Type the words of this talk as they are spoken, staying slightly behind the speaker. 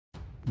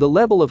The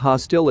level of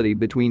hostility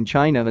between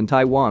China and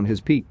Taiwan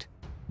has peaked.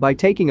 By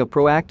taking a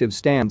proactive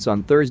stance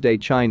on Thursday,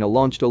 China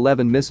launched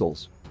 11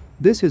 missiles.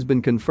 This has been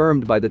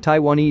confirmed by the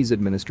Taiwanese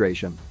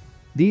administration.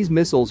 These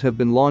missiles have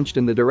been launched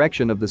in the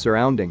direction of the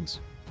surroundings.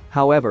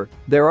 However,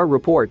 there are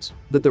reports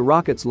that the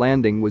rocket's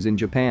landing was in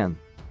Japan.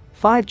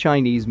 5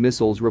 Chinese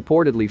missiles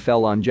reportedly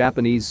fell on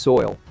Japanese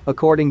soil,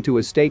 according to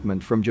a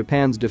statement from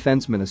Japan's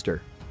defense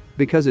minister.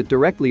 Because it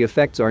directly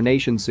affects our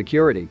nation's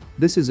security,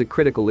 this is a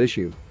critical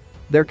issue.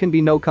 There can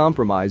be no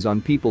compromise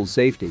on people's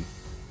safety.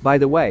 By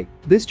the way,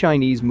 this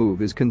Chinese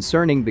move is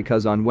concerning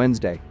because on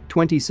Wednesday,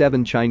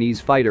 27 Chinese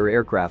fighter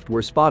aircraft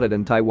were spotted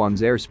in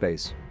Taiwan's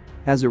airspace.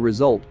 As a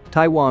result,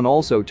 Taiwan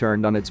also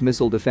turned on its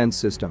missile defense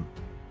system.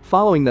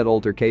 Following that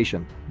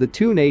altercation, the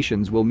two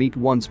nations will meet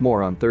once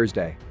more on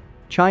Thursday.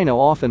 China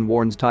often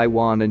warns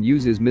Taiwan and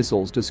uses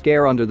missiles to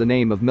scare under the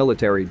name of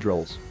military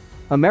drills.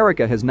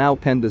 America has now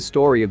penned the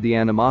story of the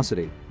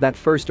animosity that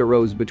first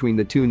arose between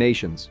the two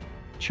nations.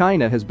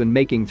 China has been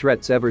making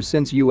threats ever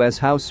since U.S.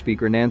 House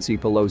Speaker Nancy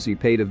Pelosi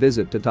paid a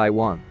visit to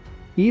Taiwan.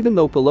 Even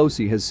though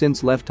Pelosi has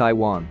since left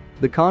Taiwan,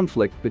 the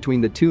conflict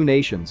between the two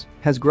nations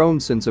has grown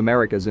since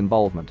America's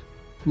involvement.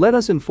 Let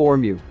us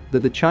inform you that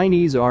the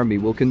Chinese army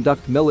will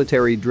conduct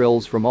military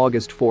drills from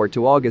August 4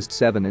 to August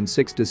 7 in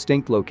 6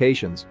 distinct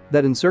locations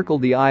that encircle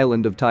the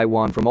island of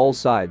Taiwan from all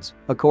sides,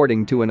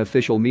 according to an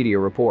official media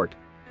report.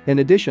 In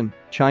addition,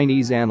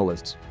 Chinese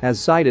analysts, as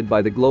cited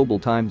by the Global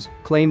Times,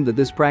 claimed that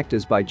this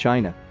practice by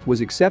China was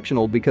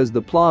exceptional because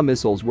the PLA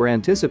missiles were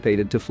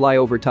anticipated to fly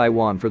over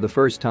Taiwan for the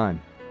first time.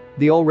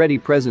 The already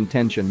present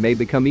tension may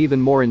become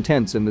even more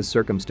intense in this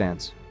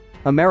circumstance.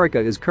 America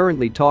is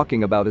currently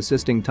talking about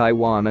assisting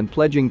Taiwan and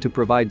pledging to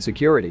provide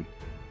security.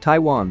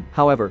 Taiwan,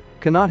 however,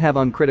 cannot have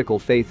uncritical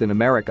faith in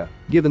America,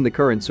 given the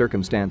current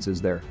circumstances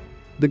there.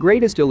 The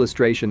greatest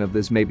illustration of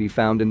this may be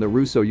found in the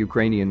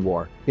Russo-Ukrainian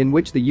War, in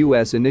which the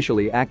US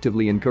initially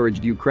actively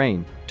encouraged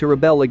Ukraine to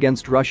rebel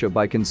against Russia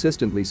by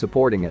consistently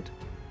supporting it.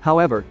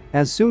 However,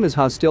 as soon as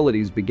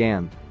hostilities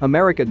began,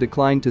 America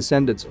declined to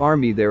send its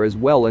army there as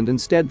well and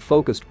instead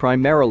focused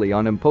primarily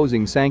on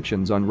imposing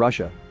sanctions on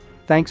Russia.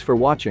 Thanks for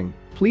watching.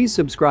 Please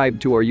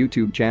subscribe to our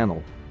YouTube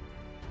channel.